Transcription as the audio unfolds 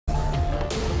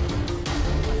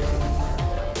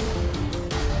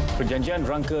Perjanjian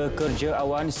Rangka Kerja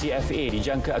Awan CFA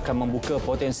dijangka akan membuka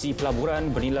potensi pelaburan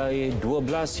bernilai 12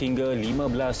 hingga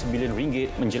 15 bilion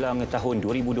ringgit menjelang tahun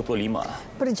 2025.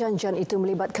 Perjanjian itu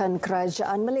melibatkan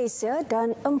Kerajaan Malaysia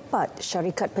dan 4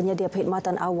 syarikat penyedia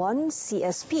perkhidmatan awan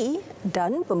CSP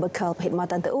dan pembekal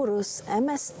perkhidmatan terurus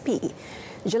MSP.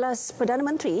 Jelas Perdana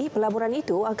Menteri, pelaburan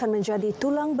itu akan menjadi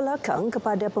tulang belakang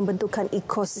kepada pembentukan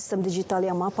ekosistem digital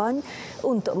yang mapan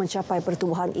untuk mencapai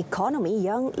pertumbuhan ekonomi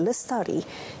yang lestari.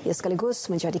 Ia sekaligus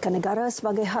menjadikan negara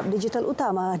sebagai hub digital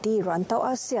utama di rantau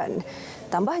ASEAN.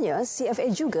 Tambahnya,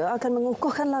 CFA juga akan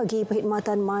mengukuhkan lagi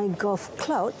perkhidmatan MyGov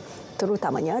Cloud,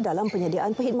 terutamanya dalam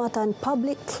penyediaan perkhidmatan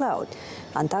public cloud.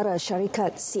 Antara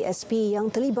syarikat CSP yang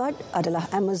terlibat adalah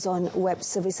Amazon Web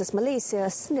Services Malaysia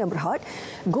Sdn Bhd,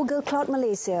 Google Cloud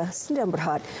Malaysia Sdn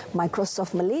Bhd,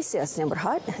 Microsoft Malaysia Sdn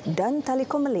Bhd dan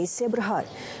Telekom Malaysia Berhad.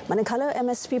 Manakala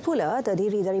MSP pula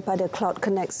terdiri daripada Cloud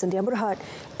Connect Sdn Bhd,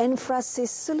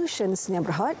 Infrasys Solutions Sdn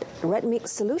Bhd,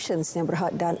 Redmix Solutions Sdn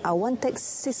Bhd dan Awan Tech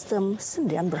System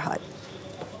Sdn Bhd.